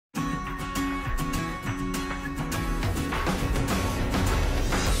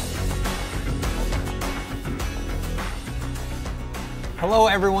Hello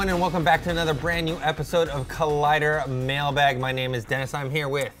everyone and welcome back to another brand new episode of Collider Mailbag. My name is Dennis. I'm here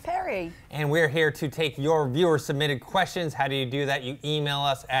with Perry. And we're here to take your viewer submitted questions. How do you do that? You email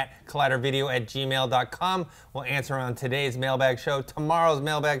us at collidervideo@gmail.com. We'll answer on today's mailbag show, tomorrow's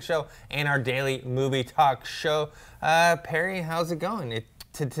mailbag show, and our daily movie talk show. Perry, how's it going?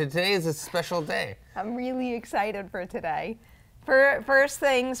 Today is a special day. I'm really excited for today. First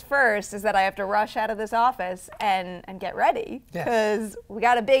things first is that I have to rush out of this office and get ready because we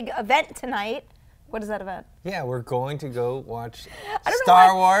got a big event tonight. What is that event? Yeah, we're going to go watch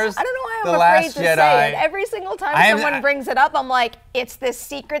Star Wars, I don't know why The I'm Last afraid to Jedi. say it. Every single time someone brings it up, I'm like, it's this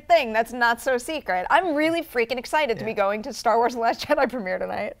secret thing that's not so secret. I'm really freaking excited to be going to Star Wars The Last Jedi premiere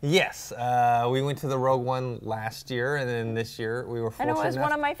tonight. Yes, we went to the Rogue One last year, and then this year we were fortunate enough. And it was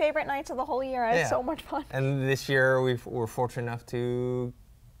one of my favorite nights of the whole year. I had so much fun. And this year we were fortunate enough to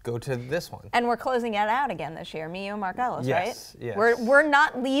go to this one. And we're closing it out again this year, me and Mark Ellis, right? Yes. We're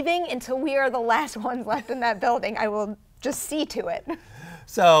not leaving until we are the last ones left in that building. I will just see to it.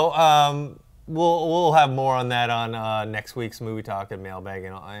 So we'll have more on that on next week's movie talk and mailbag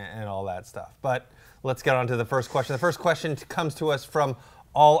and all that stuff. But let's get on to the first question. The first question comes to us from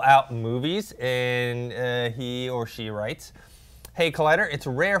All Out Movies, and he or she writes, "Hey Collider, it's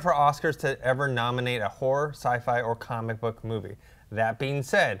rare for Oscars to ever nominate a horror, sci-fi, or comic book movie. That being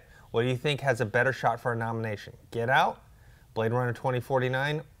said, what do you think has a better shot for a nomination? Get Out, Blade Runner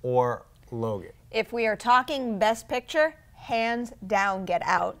 2049, or Logan?" If we are talking Best Picture, hands down Get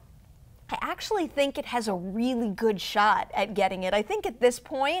Out. I actually think it has a really good shot at getting it. I think at this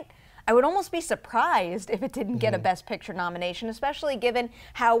point, I would almost be surprised if it didn't get a Best Picture nomination, especially given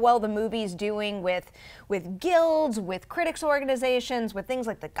how well the movie's doing with guilds, with critics organizations, with things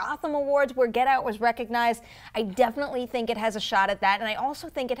like the Gotham Awards where Get Out was recognized. I definitely think it has a shot at that, and I also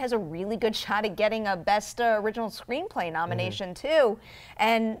think it has a really good shot at getting a Best Original Screenplay nomination too.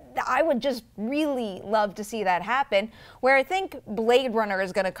 And I would just really love to see that happen. Where I think Blade Runner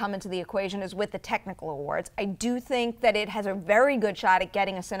is going to come into the equation is with the technical awards. I do think that it has a very good shot at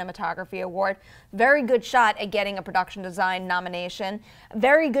getting a cinematography award, very good shot at getting a production design nomination,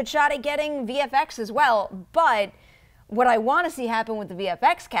 very good shot at getting VFX as well. But what I want to see happen with the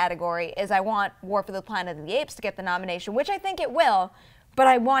VFX category is I want War for the Planet of the Apes to get the nomination, which I think it will, but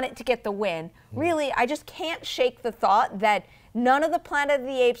I want it to get the win. Really, I just can't shake the thought that none of the Planet of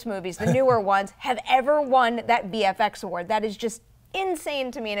the Apes movies, the newer ones, have ever won that VFX award. That is just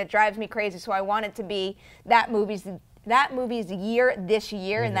insane to me, and it drives me crazy. So I want it to be that movie's year this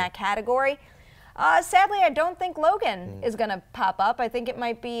year in that category. Sadly, I don't think Logan is going to pop up. I think it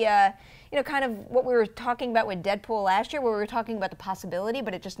might be, kind of what we were talking about with Deadpool last year, where we were talking about the possibility,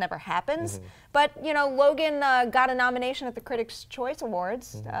 but it just never happens. But, Logan got a nomination at the Critics' Choice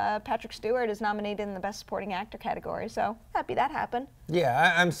Awards. Patrick Stewart is nominated in the Best Supporting Actor category, so happy that happened.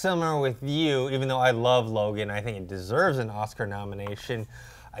 Yeah, I'm similar with you. Even though I love Logan, I think it deserves an Oscar nomination.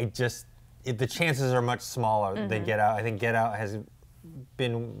 The chances are much smaller than Get Out. I think Get Out has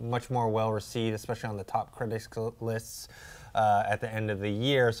been much more well received, especially on the top critics lists at the end of the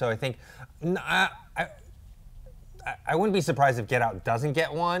year. So I think I wouldn't be surprised if Get Out doesn't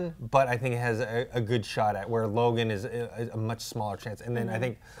get one, but I think it has a good shot at where Logan is a much smaller chance. And then I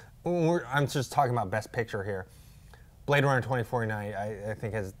think I'm just talking about Best Picture here. Blade Runner 2049, I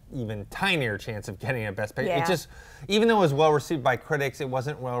think, has even tinier chance of getting a Best Picture. Yeah. It just, even though it was well received by critics, it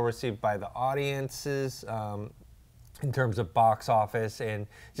wasn't well received by the audiences in terms of box office, and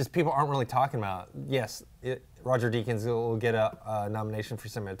just people aren't really talking about. Yes, Roger Deakins will get a nomination for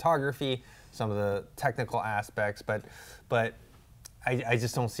cinematography, some of the technical aspects, but I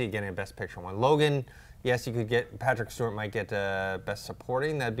just don't see it getting a Best Picture one. Logan. Yes, you could get, Patrick Stewart might get Best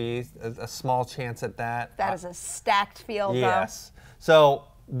Supporting. That'd be a small chance at that. That is a stacked field, yes. So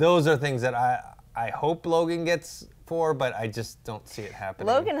those are things that I hope Logan gets for, but I just don't see it happening.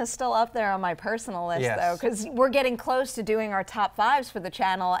 Logan is still up there on my personal list, though, because we're getting close to doing our top fives for the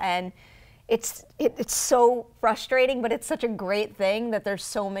channel, and it's so frustrating, but it's such a great thing that there's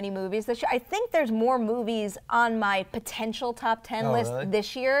so many movies this year. I think there's more movies on my potential top 10 list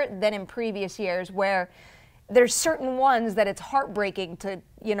this year than in previous years, where there's certain ones that it's heartbreaking to,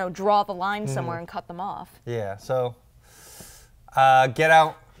 draw the line somewhere and cut them off. Yeah, so Get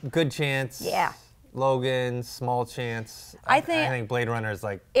Out, good chance. Yeah. Logan, small chance. I think Blade Runner is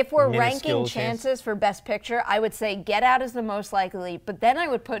like if we're ranking chances for Best Picture, I would say Get Out is the most likely, but then I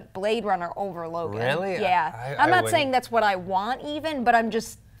would put Blade Runner over Logan. Really? Yeah. I'm not saying that's what I want even, but I'm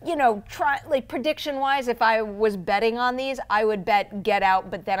just, prediction-wise, if I was betting on these, I would bet Get Out,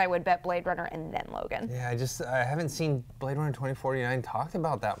 but then I would bet Blade Runner and then Logan. Yeah, I haven't seen Blade Runner 2049 talked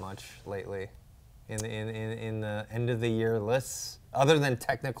about that much lately. in the end of the year lists, other than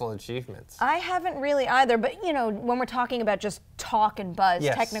technical achievements? I haven't really either, but you know, when we're talking about just talk and buzz,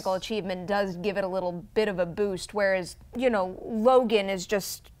 Yes. technical achievement does give it a little bit of a boost, whereas, you know, Logan is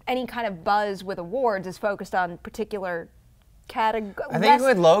just any kind of buzz with awards is focused on particular category. I think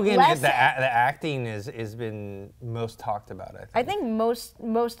with Logan, the acting is been most talked about. I think most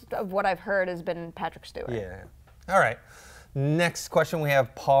of what I've heard has been Patrick Stewart. Yeah. All right. Next question, we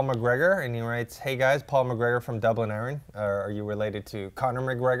have Paul McGregor, and he writes, "Hey guys, Paul McGregor from Dublin, Ireland. Are you related to Conor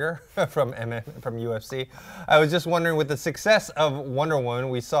McGregor from UFC? I was just wondering, with the success of Wonder Woman,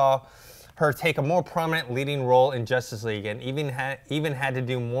 we saw her take a more prominent leading role in Justice League, and even had to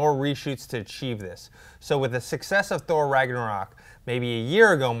do more reshoots to achieve this. So with the success of Thor Ragnarok, maybe a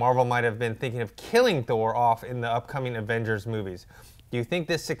year ago, Marvel might have been thinking of killing Thor off in the upcoming Avengers movies. Do you think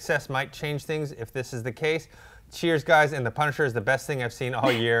this success might change things if this is the case? Cheers, guys, and The Punisher is the best thing I've seen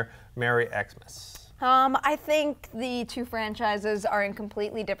all year. Merry Xmas." I think the two franchises are in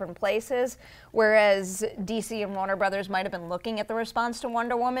completely different places, whereas DC and Warner Brothers might have been looking at the response to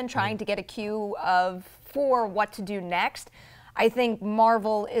Wonder Woman, trying to get a cue for what to do next. I think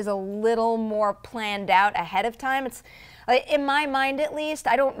Marvel is a little more planned out ahead of time. It's, in my mind at least,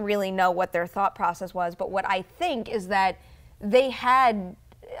 I don't really know what their thought process was, but what I think is that they had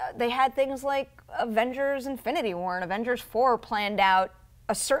things like Avengers Infinity War and Avengers 4 planned out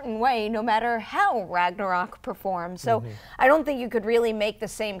a certain way no matter how Ragnarok performed. So I don't think you could really make the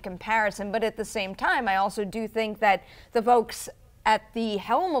same comparison, but at the same time, I also do think that the folks at the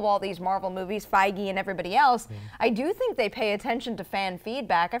helm of all these Marvel movies, Feige and everybody else, I do think they pay attention to fan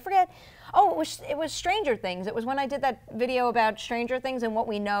feedback. I forget, it was Stranger Things. It was when I did that video about Stranger Things and what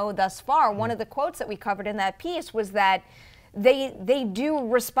we know thus far. One of the quotes that we covered in that piece was that they do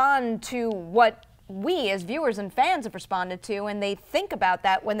respond to what we as viewers and fans have responded to, and they think about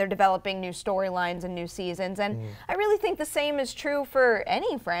that when they're developing new storylines and new seasons. And I really think the same is true for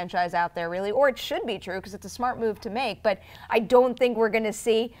any franchise out there, really, or it should be true because it's a smart move to make. But I don't think we're going to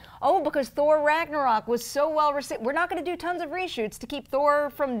see, because Thor Ragnarok was so well received, we're not going to do tons of reshoots to keep Thor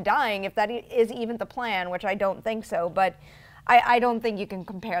from dying, if that is even the plan, which I don't think so. But I don't think you can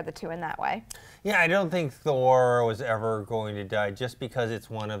compare the two in that way. Yeah, I don't think Thor was ever going to die just because it's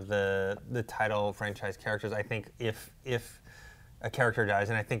one of the title franchise characters. I think if a character dies,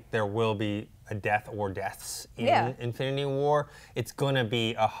 and I think there will be a death or deaths in Infinity War, it's going to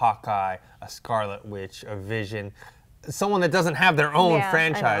be a Hawkeye, a Scarlet Witch, a Vision, someone that doesn't have their own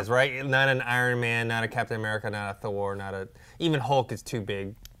franchise, right? Not an Iron Man, not a Captain America, not a Thor, even Hulk is too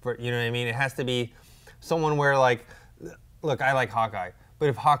big. You know what I mean? It has to be someone where, like, look, I like Hawkeye, but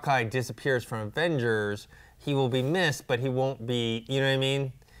if Hawkeye disappears from Avengers, he will be missed, but he won't be, you know what I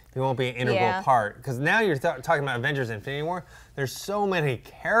mean? He won't be an integral part. Because now you're talking about Avengers Infinity War, there's so many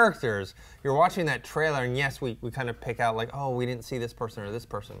characters. You're watching that trailer, and yes, we kind of pick out, like, oh, we didn't see this person or this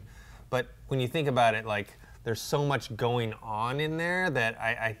person. But when you think about it, like, there's so much going on in there that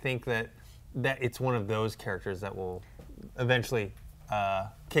I think that it's one of those characters that will eventually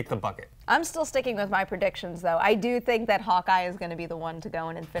kick the bucket. I'm still sticking with my predictions, though. I do think that Hawkeye is going to be the one to go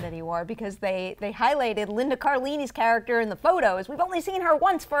in Infinity War because they highlighted Linda Cardellini's character in the photos. We've only seen her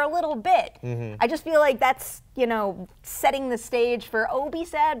once for a little bit. I just feel like that's, setting the stage for, be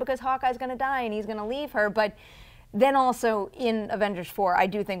sad because Hawkeye's going to die and he's going to leave her. But then also in Avengers 4, I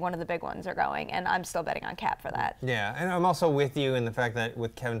do think one of the big ones are going, and I'm still betting on Cap for that. Yeah, and I'm also with you in the fact that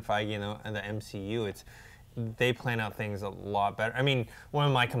with Kevin Feige and the MCU, they plan out things a lot better. I mean, one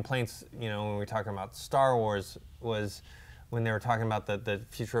of my complaints, when we were talking about Star Wars was when they were talking about the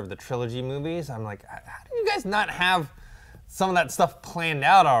future of the trilogy movies. I'm like, how do you guys not have some of that stuff planned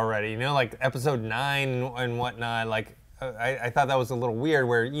out already? Like Episode 9 and whatnot. Like, I thought that was a little weird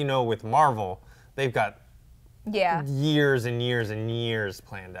where, with Marvel, they've got years and years and years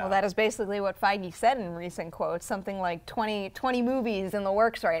planned out. Well, that is basically what Feige said in recent quotes, something like 20 movies in the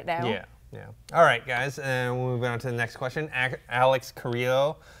works right now. Yeah. All right, guys, and we'll move on to the next question. Alex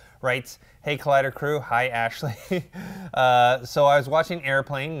Carrillo writes, "Hey, Collider crew. Hi, Ashley. So I was watching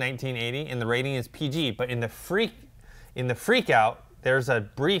Airplane 1980, and the rating is PG, but in the freak out, there's a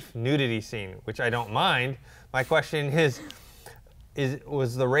brief nudity scene, which I don't mind. My question is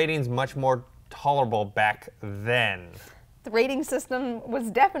was the ratings much more tolerable back then?" The rating system was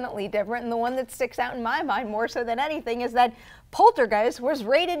definitely different, and the one that sticks out in my mind more so than anything is that Poltergeist was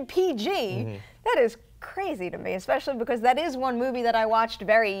rated PG. That is crazy to me, especially because that is one movie that I watched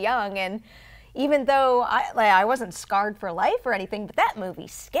very young, and even though I wasn't scarred for life or anything, but that movie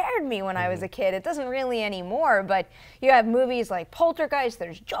scared me when I was a kid. It doesn't really anymore, but you have movies like Poltergeist,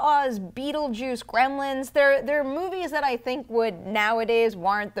 there's Jaws, Beetlejuice, Gremlins. They're movies that I think would nowadays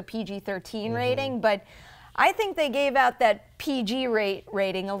warrant the PG-13 rating, but I think they gave out that PG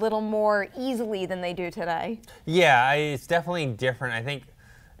rating a little more easily than they do today. Yeah, it's definitely different. I think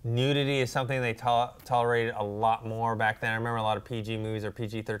nudity is something they tolerated a lot more back then. I remember a lot of PG movies or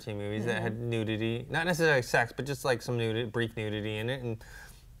PG-13 movies that had nudity, not necessarily sex, but just like some brief nudity in it, and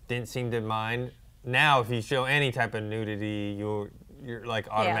didn't seem to mind. Now, if you show any type of nudity, you're like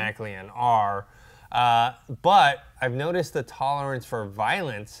automatically an R. But I've noticed the tolerance for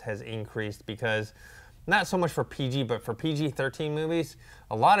violence has increased because not so much for PG, but for PG-13 movies,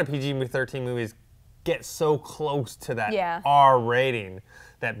 a lot of PG-13 movies get so close to that R rating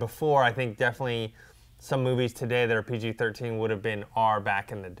that before, I think definitely some movies today that are PG-13 would have been R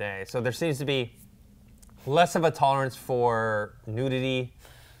back in the day. So there seems to be less of a tolerance for nudity,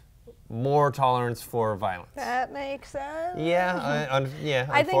 more tolerance for violence. That makes sense. Yeah,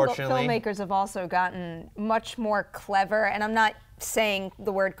 I think unfortunately. filmmakers have also gotten much more clever, and I'm not saying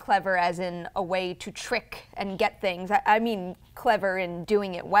the word clever as in a way to trick and get things. I mean clever in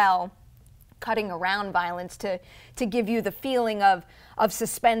doing it well, cutting around violence to give you the feeling of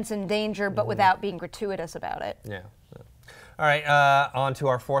suspense and danger, but without being gratuitous about it. Yeah. All right, on to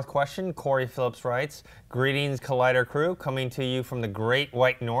our fourth question. Corey Phillips writes, greetings Collider crew, coming to you from the Great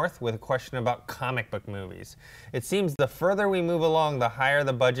White North with a question about comic book movies. It seems the further we move along, the higher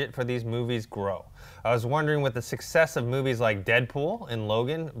the budget for these movies grow. I was wondering, with the success of movies like Deadpool and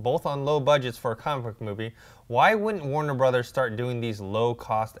Logan, both on low budgets for a comic book movie, why wouldn't Warner Brothers start doing these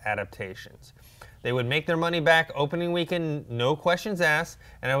low-cost adaptations? They would make their money back opening weekend, no questions asked,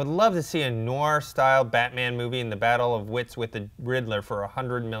 and I would love to see a noir-style Batman movie in the Battle of Wits with the Riddler for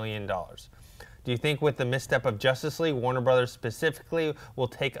 $100 million. Do you think with the misstep of Justice League, Warner Brothers specifically will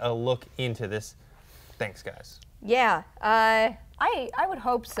take a look into this? Thanks, guys. Yeah, I would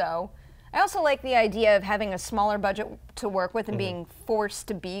hope so. I also like the idea of having a smaller budget to work with and being forced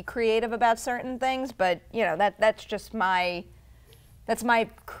to be creative about certain things, but you know, that's just my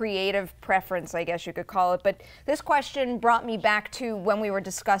creative preference, I guess you could call it. But this question brought me back to when we were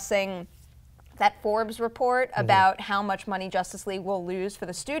discussing that Forbes report about how much money Justice League will lose for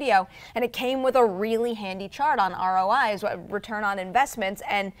the studio, and it came with a really handy chart on ROIs, return on investments,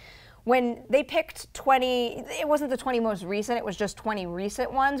 and when they picked 20, it wasn't the 20 most recent, it was just 20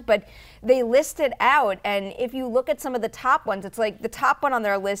 recent ones, but they listed out, and if you look at some of the top ones, it's like the top one on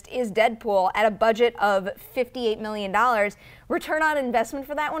their list is Deadpool at a budget of $58 million. Return on investment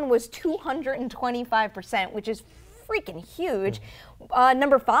for that one was 225%, which is freaking huge.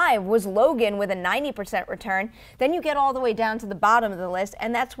 Number 5 was Logan with a 90% return. Then you get all the way down to the bottom of the list,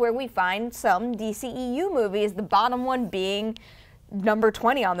 and that's where we find some DCEU movies, the bottom one being number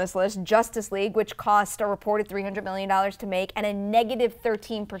 20 on this list, Justice League, which cost a reported $300 million to make and a negative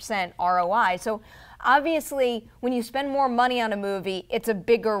 13% ROI. So obviously, when you spend more money on a movie, it's a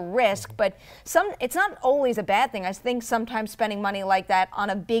bigger risk, but it's not always a bad thing. I think sometimes spending money like that on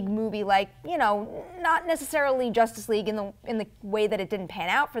a big movie like, you know, not necessarily Justice League in the way that it didn't pan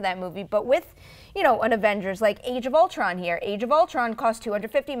out for that movie, but with, you know, an Avengers like Age of Ultron here. Age of Ultron cost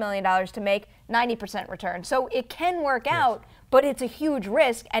 $250 million to make, 90% return. So it can work out, but it's a huge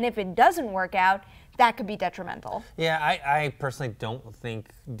risk, and if it doesn't work out, that could be detrimental. Yeah, I personally don't think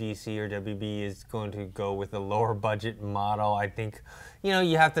DC or WB is going to go with a lower budget model. I think, you know,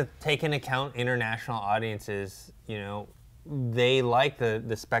 you have to take into account international audiences. You know, they like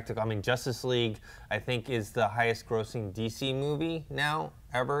the spectacle. I mean, Justice League, I think, is the highest grossing DC movie now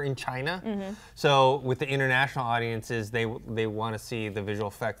ever in China. So with the international audiences, they want to see the visual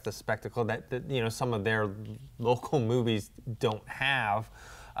effects, the spectacle that you know, some of their local movies don't have.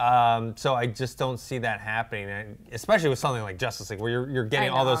 So I just don't see that happening, and especially with something like Justice League, where you're getting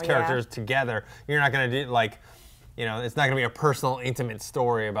all those characters together. You're not going to do, like, you know, it's not going to be a personal, intimate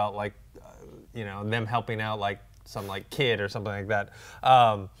story about, like, you know, them helping out, like, some, like, kid or something like that.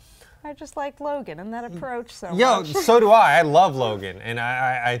 I just like Logan and that approach so much. Yo, so do I. I love Logan, and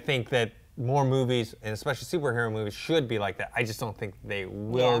I think that more movies, and especially superhero movies, should be like that. I just don't think they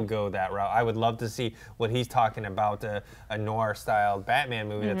will go that route. I would love to see what he's talking about, a noir-style Batman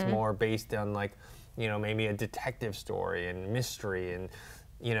movie that's more based on, like, you know, maybe a detective story and mystery, and,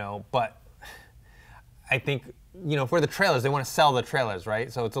 you know, but I think, you know, for the trailers, they want to sell the trailers,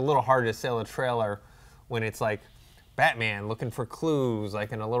 right? So it's a little hard to sell a trailer when it's like Batman looking for clues,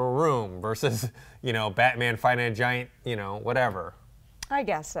 like in a little room, versus, you know, Batman fighting a giant, you know, whatever. I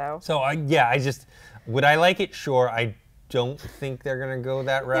guess so. So, yeah, would I like it? Sure. I don't think they're going to go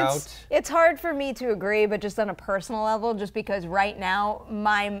that route? It's hard for me to agree, but just on a personal level, just because right now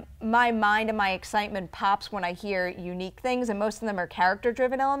my mind and my excitement pops when I hear unique things, and most of them are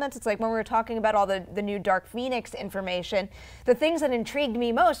character-driven elements. It's like when we were talking about all the new Dark Phoenix information, the things that intrigued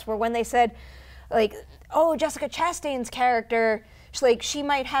me most were when they said, like, oh, Jessica Chastain's character, she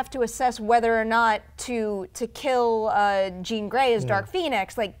might have to assess whether or not to kill Jean Grey as Dark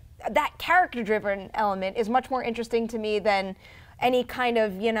Phoenix. Like, that character-driven element is much more interesting to me than any kind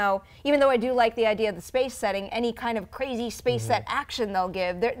of, even though I do like the idea of the space setting, any kind of crazy space set action they'll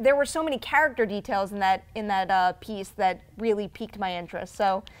give. There were so many character details in that piece that really piqued my interest.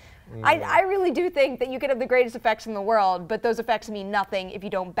 So I really do think that you could have the greatest effects in the world, but those effects mean nothing if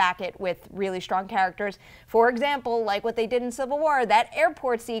you don't back it with really strong characters. For example, like what they did in Civil War, that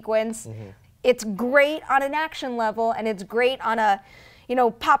airport sequence, it's great on an action level, and it's great on a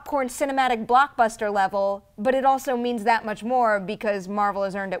popcorn cinematic blockbuster level, but it also means that much more because Marvel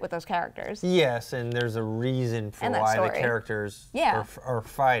has earned it with those characters. Yes, and there's a reason for why the characters are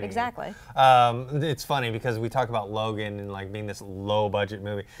fighting. Exactly. It's funny because we talk about Logan and like being this low-budget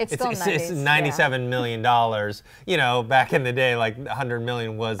movie. It's $97 million. Back in the day, like 100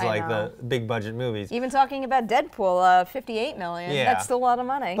 million was like the big-budget movies. Even talking about Deadpool, 58 million. Yeah. That's still a lot of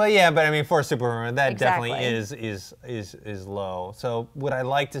money. But I mean, for Superman, that definitely is low. So would I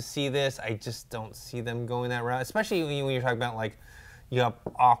like to see this? I just don't see them going that route, especially when you're talking about, like, you have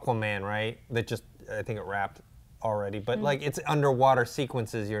Aquaman, right? That just, I think it wrapped already, but like it's underwater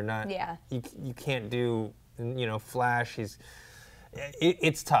sequences. You're not, you can't do, Flash.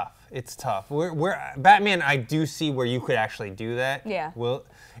 It's tough. It's tough. Batman, I do see where you could actually do that. Yeah.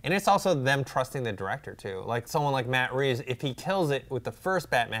 And it's also them trusting the director too. Like someone like Matt Reeves, if he kills it with the first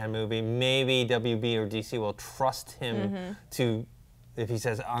Batman movie, maybe WB or DC will trust him to. If he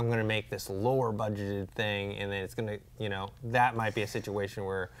says, I'm going to make this lower budgeted thing, and then it's going to, that might be a situation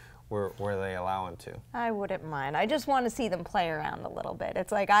where they allow him to. I wouldn't mind. I just want to see them play around a little bit.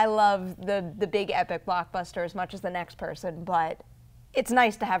 It's like, I love the big epic blockbuster as much as the next person, but it's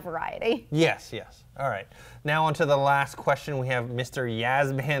nice to have variety. Yes. All right. Now on to the last question. We have Mr.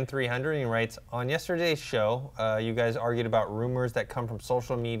 Yazban300. He writes, on yesterday's show, you guys argued about rumors that come from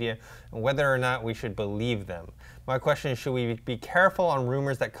social media and whether or not we should believe them. My question is, should we be careful on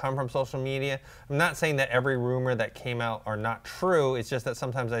rumors that come from social media? I'm not saying that every rumor that came out are not true. It's just that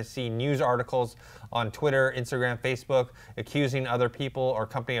sometimes I see news articles on Twitter, Instagram, Facebook, accusing other people or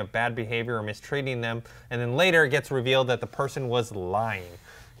company of bad behavior or mistreating them, and then later it gets revealed that the person was lying.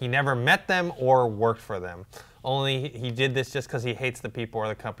 He never met them or worked for them. Only he did this just because he hates the people or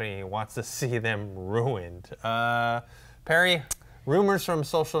the company. He wants to see them ruined. Perry, rumors from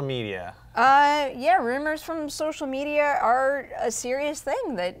social media. Rumors from social media are a serious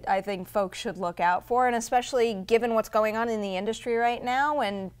thing that I think folks should look out for, and especially given what's going on in the industry right now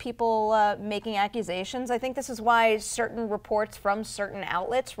and people making accusations. I think this is why certain reports from certain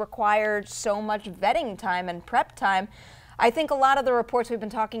outlets require so much vetting time and prep time. I think a lot of the reports we've been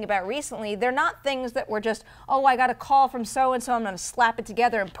talking about recently, they're not things that were just, oh, I got a call from so-and-so, I'm going to slap it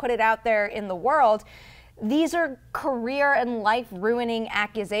together and put it out there in the world. These are career and life-ruining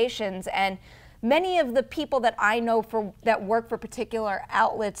accusations, and many of the people that I know that work for particular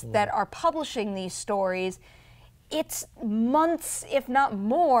outlets that are publishing these stories, it's months, if not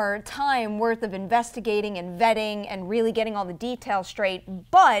more, time worth of investigating and vetting and really getting all the details straight.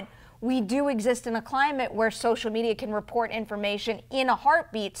 But we do exist in a climate where social media can report information in a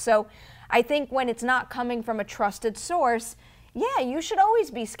heartbeat. So I think when it's not coming from a trusted source, you should always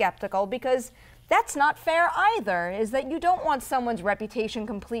be skeptical, because that's not fair either, is that you don't want someone's reputation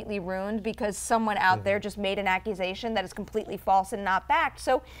completely ruined because someone out there just made an accusation that is completely false and not backed.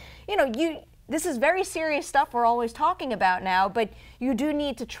 So, this is very serious stuff we're always talking about now, but you do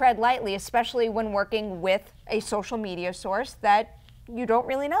need to tread lightly, especially when working with a social media source that you don't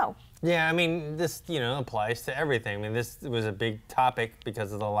really know. Yeah, I mean, this, applies to everything. I mean, this was a big topic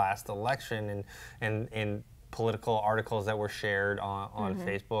because of the last election and political articles that were shared on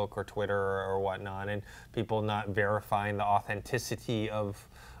Facebook or Twitter or whatnot, and people not verifying the authenticity of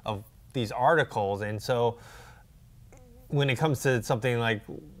these articles. And so when it comes to something like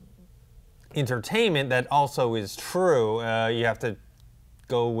entertainment that also is true, you have to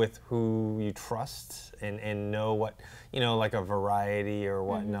go with who you trust and know what, like a Variety or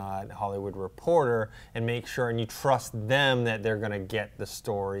whatnot, Hollywood Reporter, and make sure, and you trust them that they're going to get the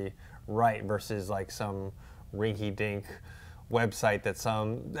story right versus like some rinky-dink website that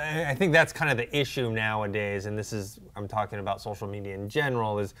I think that's kind of the issue nowadays, and I'm talking about social media in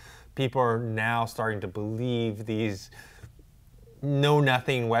general, is people are now starting to believe these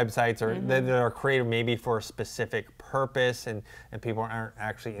know-nothing websites or that are created maybe for a specific purpose, and people aren't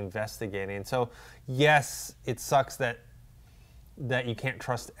actually investigating. So yes, it sucks that you can't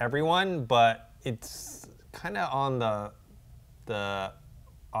trust everyone, but it's kind of on the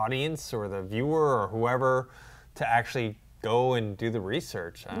audience or the viewer or whoever to actually go and do the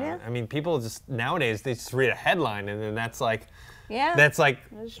research. I mean, people just nowadays, they just read a headline and then that's like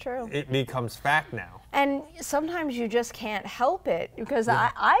true. It becomes fact now. And sometimes you just can't help it, because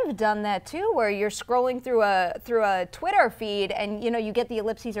I've done that too, where you're scrolling through a Twitter feed and you get the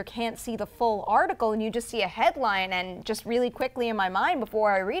ellipses or can't see the full article, and you just see a headline, and just really quickly in my mind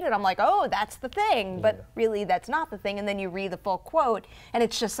before I read it, I'm like, oh, that's the thing, but really that's not the thing. And then you read the full quote and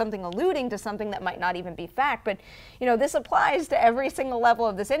it's just something alluding to something that might not even be fact. But this applies to every single level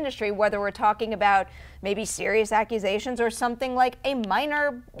of this industry, whether we're talking about maybe serious accusations or something like a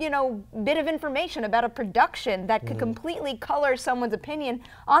minor, bit of information about a production that could completely color someone's opinion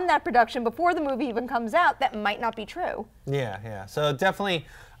on that production before the movie even comes out that might not be true. Yeah. So definitely,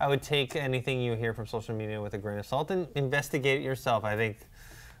 I would take anything you hear from social media with a grain of salt and investigate it yourself. I think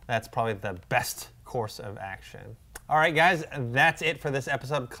that's probably the best course of action. All right, guys, that's it for this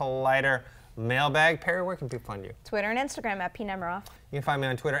episode of Collider Mailbag. Perri, where can people find you? Twitter and Instagram at Nemiroff. You can find me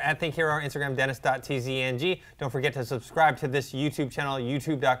on Twitter at ThinkHero, or Instagram, Dennis.tzng. Don't forget to subscribe to this YouTube channel,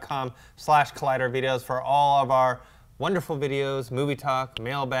 youtube.com/Collider videos, for all of our wonderful videos, movie talk,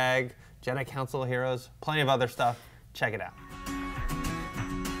 mailbag, Jedi Council heroes, plenty of other stuff. Check it out.